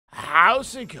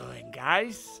how's it going,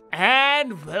 guys?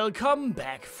 And welcome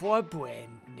back for a brand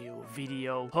new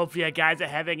video. Hopefully you guys are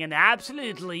having an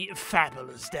absolutely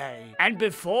fabulous day. And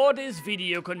before this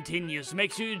video continues,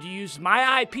 make sure to use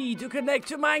my IP to connect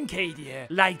to my 𝐂𝐥𝐢𝐬.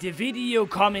 Like the video,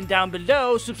 comment down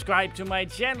below, subscribe to my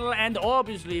channel, and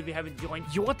obviously if you haven't joined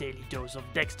your daily dose of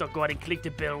Dexter, go ahead and click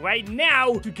the bell right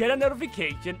now to get a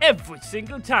notification every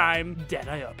single time that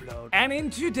I upload. And in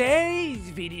today's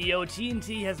video,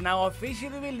 TNT has now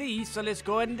officially released, so let's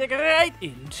go ahead and dig right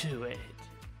into it.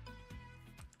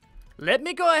 Let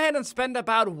me go ahead and spend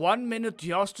about 1 minute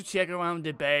just to check around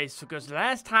the base, because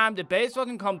last time the base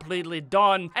wasn't completely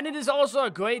done, and it is also a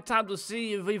great time to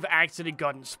see if we've actually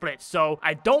gotten split. So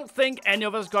I don't think any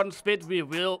of us gotten split.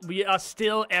 We are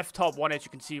still F-top 1, as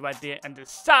you can see right there on the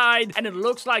side, and it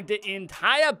looks like the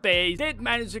entire base did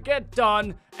manage to get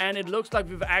done, and it looks like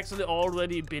we've actually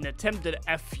already been attempted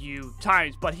a few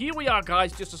times. But here we are,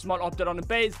 guys, just a small update on the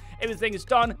base. Everything is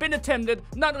done, been attempted,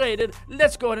 not rated.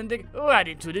 Let's go ahead and dig right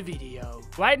into the video.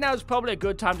 Right now is probably a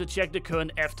good time to check the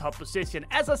current F-top position.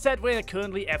 As I said, we're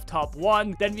currently F-top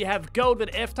 1. Then we have Gold with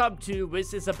F-top 2,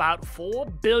 which is about 4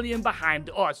 billion behind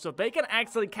us. So they can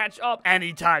actually catch up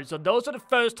anytime. So those are the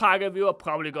first target we are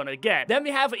probably gonna get. Then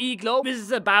we have 𝐂𝐥𝐢𝐬, which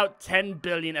is about 10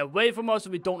 billion away from us, so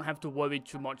we don't have to worry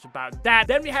too much about that.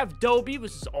 Then we have Dobby,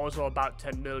 which is also about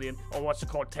 10 million, or what's it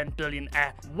called, 10 billion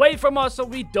away from us, so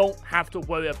we don't have to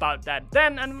worry about that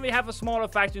then. And we have a smaller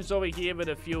factions over here with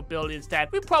a few billions that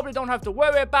we probably don't have to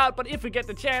worry about, but if we get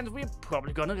the chance, we're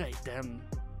probably gonna raid them.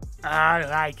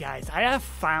 Alright, guys, I have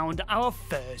found our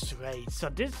first raid. So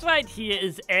this right here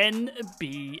is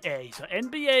NBA. So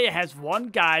NBA has one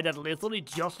guy that literally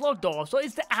just logged off, so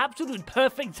it's the absolute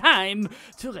perfect time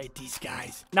to raid these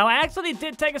guys. Now, I actually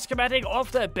did take a schematic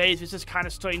off their base, which is kind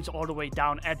of strange all the way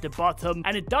down at the bottom,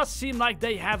 and it does seem like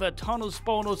they have a ton of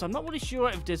spawners. I'm not really sure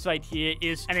if this right here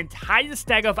is an entire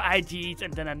stack of IGs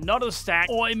and then another stack,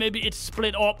 or maybe it's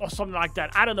split up or something like that.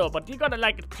 I don't know, but you got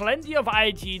like plenty of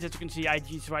IGs. As you can see,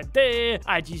 IGs right there,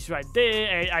 IG's right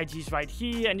there, IG's right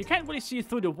here, and you can't really see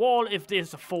through the wall if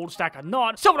there's a full stack or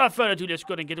not. So without further ado, let's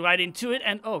go and get right into it.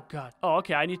 And oh god, oh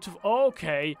okay, I need to,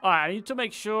 okay, all right, I need to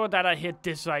make sure that I hit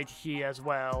this right here as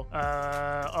well.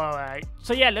 All right,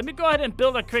 so yeah, let me go ahead and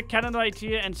build a quick cannon right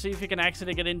here and see if we can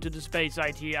actually get into the space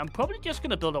right here. I'm probably just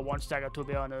gonna build a one stacker, to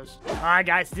be honest. All right,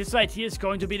 guys, this right here is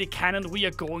going to be the cannon we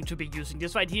are going to be using.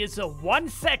 This right here is a 1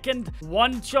 second,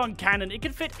 1 chunk cannon. It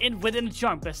can fit in within a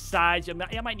chunk. Besides, I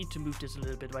might need to move this a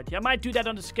little bit right here. I might do that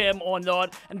on the schem or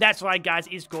not, and that's right, guys,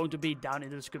 it's going to be down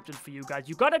in the description for you guys.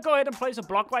 You gotta go ahead and place a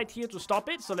block right here to stop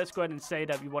it. So let's go ahead and say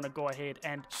that we want to go ahead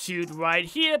and shoot right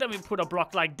here. Then we put a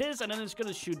block like this, and then it's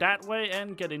gonna shoot that way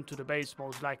and get into the base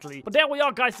most likely. But there we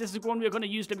are, guys. This is one we're gonna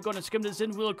use. Let me go ahead and skim this in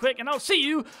real quick, and I'll see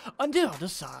you on the other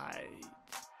side.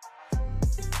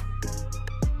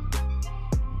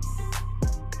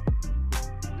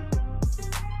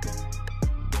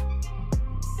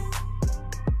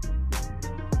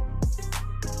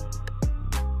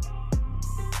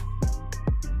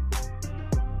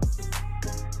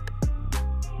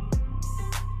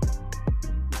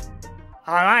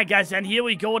 Alright, guys, and here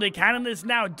we go. The cannon is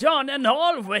now done and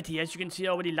all ready. As you can see, I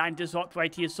already lined this up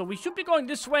right here. So we should be going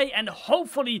this way and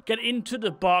hopefully get into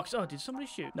the box. Oh, did somebody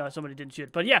shoot? No, somebody didn't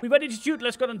shoot. But yeah, we're ready to shoot.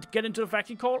 Let's go and get into the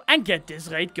factory call and get this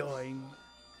raid going.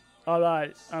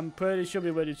 Alright, I'm pretty sure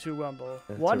we're ready to rumble.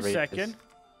 1 second.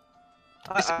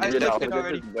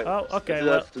 Oh, okay,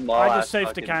 well, I just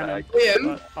saved the cannon.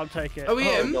 I'll take it. Are we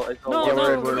in? No, it's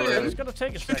gonna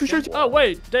take a second. Oh,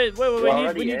 wait, we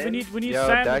need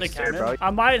sand in the cannon.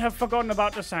 I might have forgotten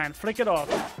about the sand. Flick it off.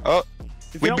 Oh,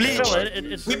 if we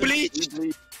bleached.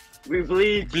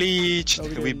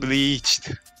 We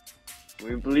bleached.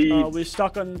 We're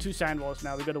stuck on 2 sand walls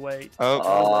now. We gotta wait.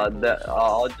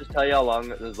 I'll just tell you how long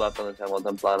there's left on the sand walls.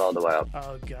 I'm flying all the way up.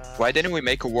 Oh god. Why didn't we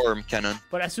make a worm cannon?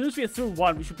 But as soon as we are through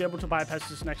 1, we should be able to bypass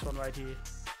this next one right here.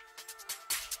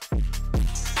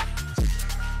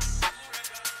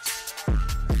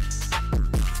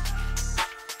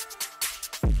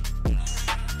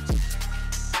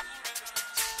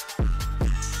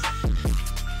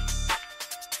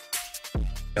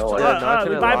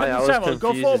 We bypass the sand.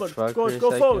 Go forward.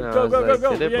 Go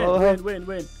forward.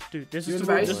 Win. Dude, this is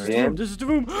the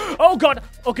room. Oh god.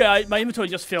 Okay, my inventory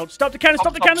just failed. Stop the cannon.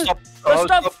 Stop.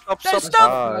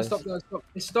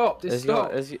 It stopped. It's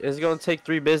gonna take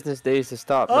 3 business days to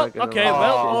stop. Okay,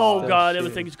 well, oh god,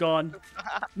 everything's gone.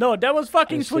 No, that was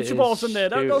fucking switchables in there.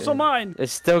 Those are mine.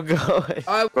 It's still going.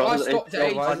 I stopped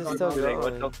it. Why is it still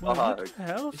going? What the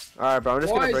hell? Alright, bro, I'm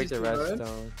just gonna break the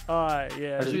redstone. Alright,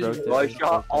 yeah. I just broke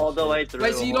the all the way through.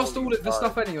 Wait, so you lost all of the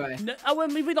stuff anyway? No, well,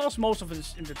 we lost most of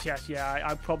it in the chest. Yeah,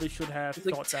 I probably should have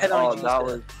thought that. Oh, that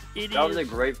was a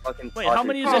great fucking. Wait, how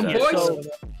many is Come in on, here? boys. So,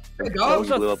 There you go.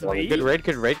 those are 3, Good raid,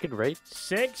 good raid, good raid.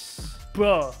 6.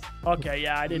 Bro. Okay,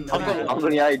 yeah, I didn't know that. How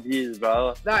many IDs,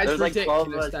 bro? That is There's like 12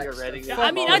 of ridiculous. us here rating Yeah, it.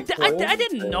 I mean, I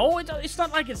didn't know. It's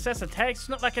not like it says a text. It's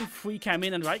not like I can free cam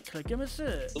in and right click him. It's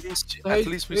it. At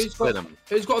least we split them.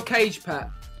 Who's got a cage pet?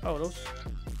 Oh, those.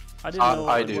 I didn't know.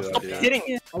 I do. Stop Hitting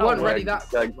it. I wasn't ready that.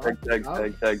 Tag. You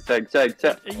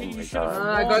should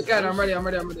Go again. I'm ready. Go.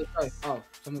 Oh,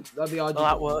 that'll be RG. Oh,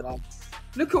 that worked.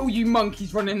 Look at all you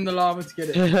monkeys running in the lava to get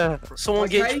it. Someone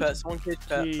Okay. cage pet. Someone cage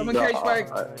pet. I'm engaged by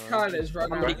Kyle is right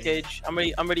I'm now. ready cage. I'm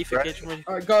ready for cage. I'm ready.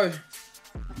 Alright, go.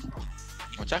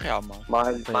 Wat zeg je allemaal?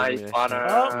 My spawner.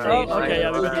 Oh, okay,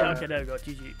 yeah, okay, there we go,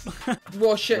 GG.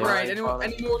 What shit, right? Any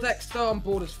more Dexter? I'm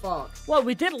bored as fuck. Well,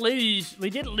 we did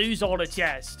lose all the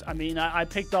chests. I mean, I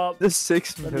picked up. The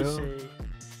 6 Let me mil. see.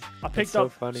 I picked so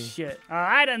up funny. shit.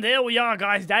 Alright, and there we are,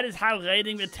 guys. That is how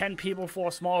raiding with 10 people for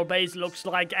a small base looks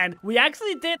like. And we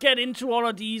actually did get into all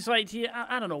of these right here.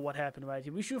 I don't know what happened right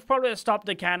here. We should probably have stopped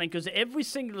the cannon because every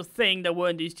single thing that were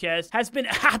in these chests has been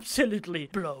absolutely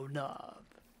blown up.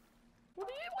 What are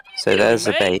you So doing, there's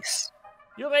the mate? base.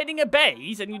 You're raiding a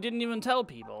base and you didn't even tell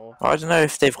people. I don't know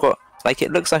if they've got, like,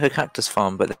 it looks like a cactus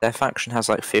farm, but their faction has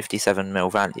like 57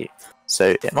 mil value.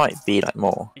 So it might be like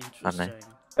more. I don't know. Interesting.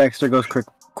 Dexter goes quick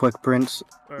prints.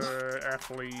 F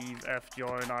leave, F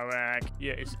join Iraq.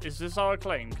 Yeah, is this our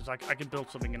claim? Because I can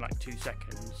build something in like 2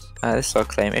 seconds. This is our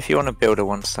claim. If you want to build a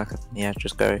 1-stack, yeah,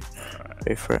 just go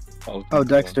for it. Oh,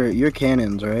 Dexter, your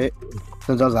cannons, right?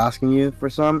 Since I was asking you for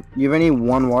some, you have any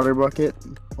 1 water bucket?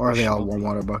 Or are they all 1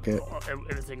 water bucket?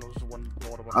 Everything was 1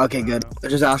 water bucket. Okay, good. I'm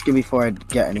just asking before I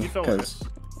get any, Can you fill because this?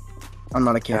 I'm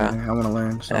not a cannon. I want to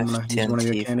learn, so I'm going to use one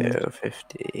of your cannons. FTNT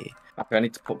 50. Okay, I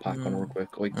need to put pack on real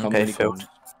quick. Like, how Okay, many filled. guns?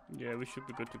 Yeah, we should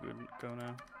be good to go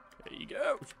now. There you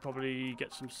go. We should probably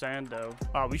get some sand though.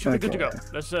 Oh, we should be good to go.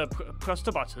 Let's press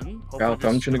the button. Gal, I'm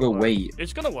this trying to go will work. wait.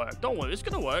 It's gonna work. Don't worry, it's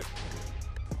gonna work.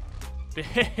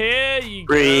 There you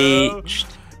Breached.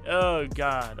 go. Oh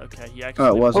god. Okay, yeah. Oh,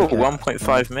 it was Oh, okay.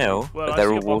 1.5 mil, Well, but I they're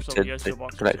see all a box over watered, here, I see a the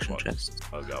box, I see a collection box. chests.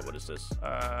 Oh god, what is this?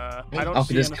 I don't Alfie,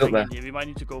 see there's anything still in there. here. We might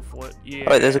need to go for it. Yeah.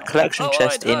 Oh, there's a collection Oh,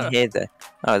 chest right in there. here there.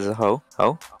 Oh, there's a hole.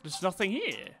 Oh. There's nothing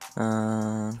here.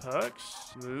 Uh,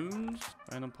 Perks, moons,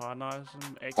 random partners,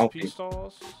 and Alfie. XP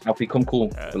stars. Alfie, come cool.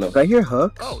 Below. Did I hear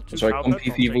hooks? Oh, 2 Sorry, come cowbells,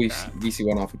 I'll PP take voice that.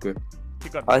 VC1 Alfie quick. You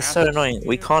got oh, it's so massive annoying.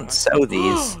 We here, can't nice. sell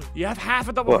these. You have half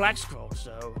a double What? black scroll,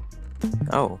 so.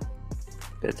 Oh.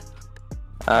 Good.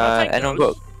 I'll take Anyone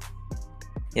those. got...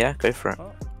 Yeah, go for it.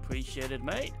 Oh, appreciate it,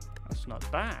 mate. That's not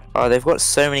bad. Oh, they've got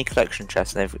so many collection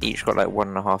chests, and they've each got like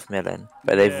 1.5 million,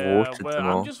 but they've Yeah, watered well, them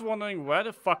all. I'm just wondering where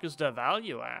the fuck is their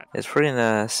value at? It's probably in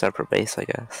a separate base, I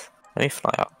guess. Let me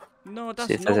fly up. No, See that's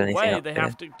if no there's anything way. up They here.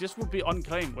 have to. This would be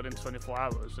unclaimed within 24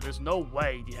 hours. So there's no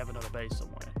way you have another base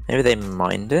somewhere. Maybe they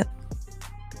mined it.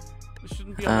 It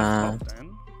shouldn't be on the top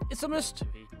then. It's a mystery.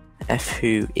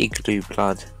 𝐂𝐥𝐢𝐬𝐈𝐧𝐼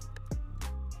blood.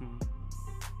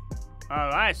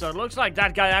 Alright, so it looks like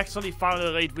that guy actually found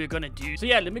the raid we're gonna do. So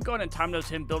yeah, let me go ahead and time-lapse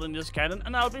him building this cannon,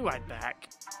 and I'll be right back.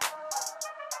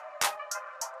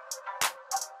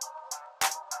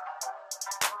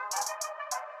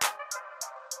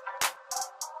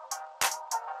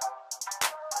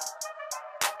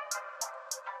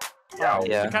 Yeah. Is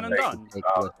the cannon done?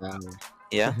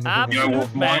 Yeah.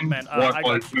 Absolute madman. I Wi-Fi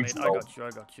got you, mate. I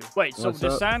signal. got you. Wait, so What's the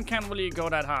up? sand can't really go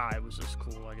that high, which is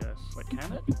cool, I guess. Wait,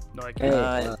 can it? No, it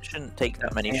can't. It shouldn't take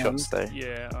that many shots though.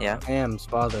 Yeah. Yeah. Ham's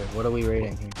father, what are we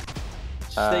rating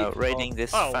here? Raiding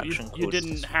this Oh, faction you called...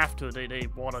 didn't have to. They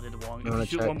watered it wrong. If wanna you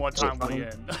shoot check- one more time, check we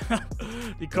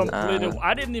in. The completed.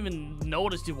 I didn't even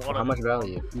notice the water. How much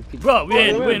value? You could- Bro, we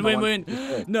in, wait,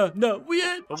 win. No, we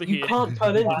in. Over You here. can't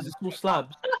turn in because it's small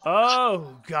slabs.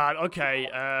 Oh God.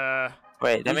 Okay.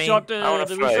 Wait, let We me... shot I want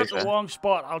to we fly shot the over. wrong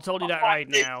spot. I'll tell you that right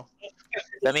now.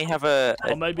 Let me have a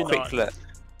Or maybe quick not. look.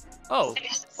 Oh,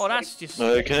 that's just.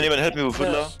 Can anyone help me with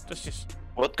Hitler? That's just.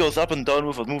 What goes up and down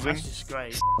without moving? That's just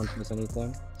great. No one says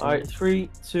anything? Alright, 3,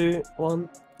 2, 1.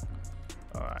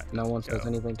 All right. No one says Go.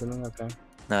 anything to me? Okay.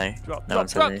 No, Drop. no one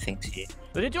said anything to you.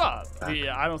 Did he drop?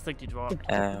 Yeah, I don't think he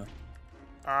dropped. Uh,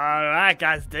 Alright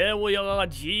guys, there we are,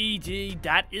 GG,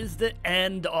 that is the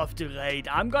end of the raid.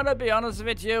 I'm gonna be honest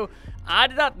with you, I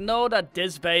did not know that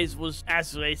this base was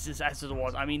as racist as it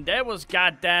was. I mean, there was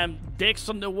goddamn dicks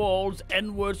on the walls,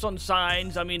 N-words on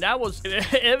signs. I mean, that was,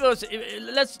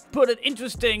 let's put it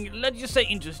interesting, let's just say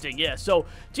interesting, yeah. So,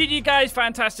 GG guys,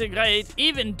 fantastic raid,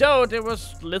 even though there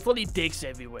was literally dicks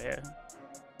everywhere.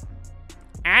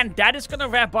 And that is gonna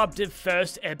wrap up the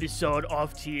first episode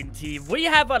of TNT. We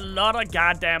have a lot of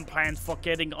goddamn plans for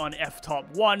getting on F-top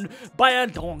 1 by a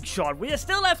long shot. We are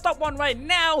still F-top 1 right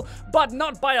now, but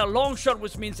not by a long shot,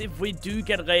 which means if we do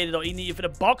get raided, or if the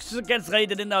box gets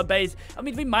raided in our base, I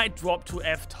mean, we might drop to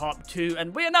F-top 2,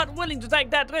 and we are not willing to take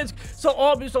that risk. So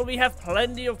obviously, we have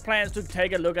plenty of plans to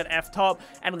take a look at F-top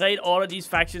and raid all of these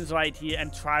factions right here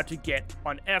and try to get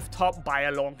on F-top by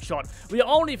a long shot. We are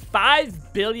only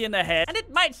 5 billion ahead, and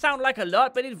it might sound like a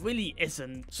lot, but it really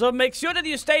isn't. So make sure that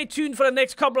you stay tuned for the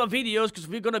next couple of videos, because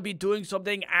we're gonna be doing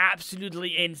something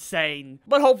absolutely insane.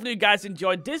 But hopefully you guys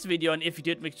enjoyed this video, and if you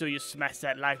did, make sure you smash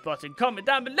that like button, comment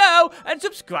down below, and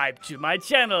subscribe to my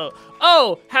channel.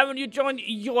 Oh, haven't you joined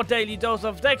your daily dose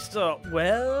of Dexter?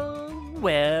 Well,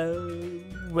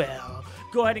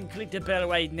 go ahead and click the bell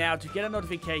right now to get a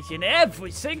notification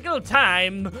every single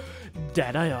time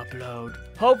that I upload.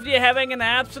 Hopefully you're having an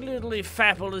absolutely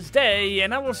fabulous day,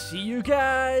 and I will see you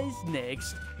guys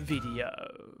next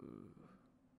video.